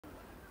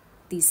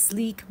These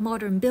sleek,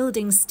 modern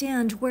buildings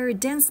stand where a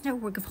dense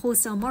network of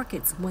wholesale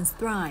markets once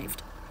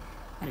thrived.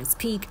 At its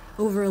peak,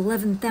 over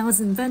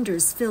 11,000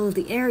 vendors filled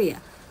the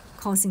area,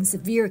 causing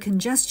severe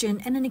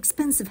congestion and an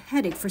expensive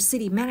headache for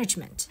city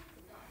management.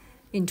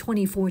 In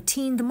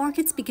 2014, the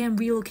markets began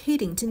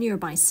relocating to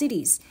nearby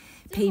cities,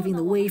 paving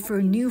the way for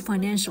a new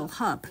financial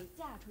hub.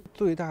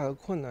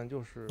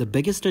 The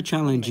biggest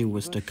challenge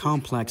was the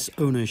complex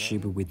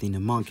ownership within the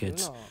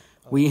markets.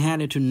 We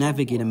had to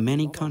navigate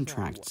many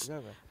contracts,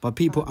 but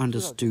people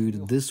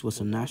understood this was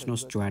a national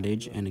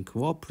strategy and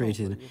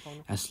cooperated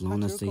as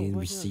long as they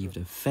received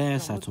a fair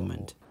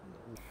settlement.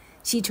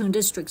 Xicheng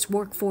District's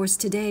workforce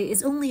today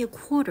is only a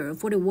quarter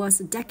of what it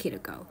was a decade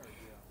ago,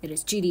 yet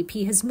its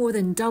GDP has more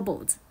than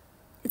doubled.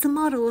 It's a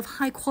model of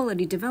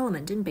high-quality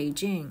development in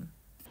Beijing.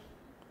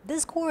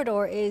 This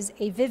corridor is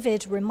a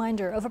vivid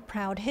reminder of a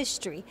proud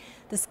history.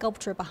 The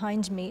sculpture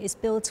behind me is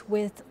built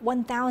with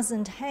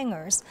 1,000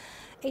 hangers,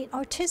 an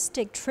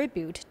artistic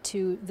tribute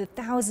to the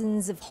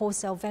thousands of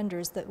wholesale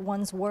vendors that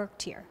once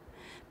worked here.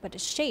 But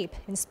its shape,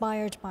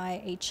 inspired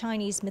by a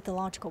Chinese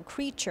mythological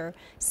creature,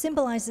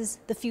 symbolizes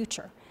the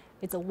future.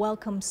 It's a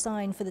welcome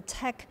sign for the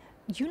tech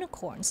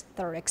unicorns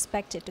that are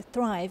expected to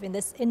thrive in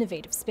this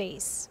innovative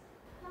space.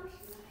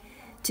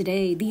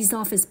 Today, these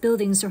office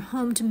buildings are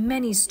home to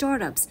many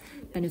startups,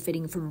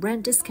 benefiting from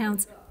rent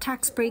discounts,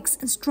 tax breaks,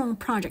 and strong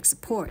project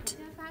support.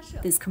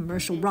 This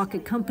commercial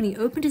rocket company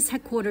opened its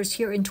headquarters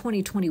here in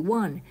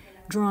 2021,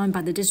 drawn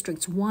by the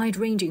district's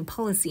wide-ranging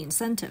policy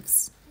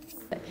incentives.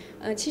 The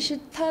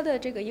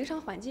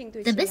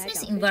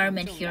business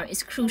environment here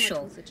is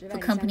crucial for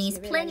companies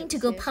planning to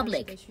go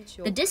public.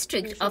 The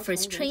district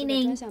offers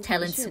training,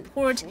 talent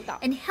support,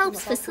 and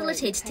helps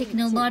facilitate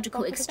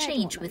technological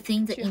exchange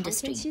within the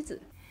industry.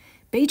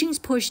 Beijing's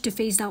push to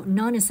phase out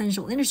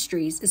non-essential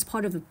industries is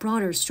part of a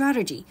broader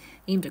strategy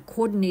aimed at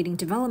coordinating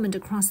development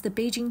across the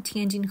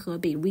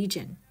Beijing-Tianjin-Hebei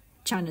region.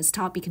 China's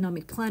top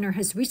economic planner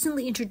has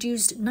recently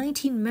introduced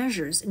 19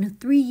 measures in a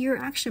 3-year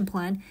action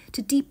plan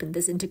to deepen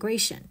this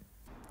integration.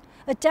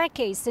 A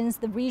decade since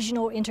the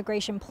regional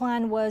integration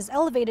plan was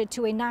elevated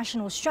to a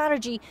national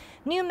strategy,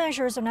 new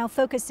measures are now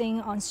focusing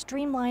on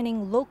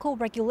streamlining local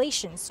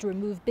regulations to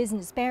remove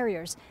business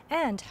barriers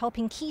and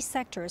helping key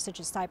sectors such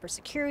as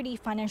cybersecurity,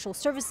 financial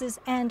services,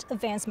 and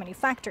advanced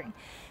manufacturing.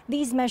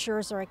 These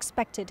measures are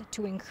expected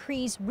to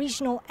increase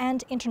regional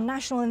and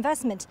international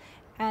investment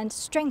and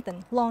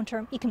strengthen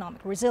long-term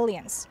economic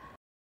resilience.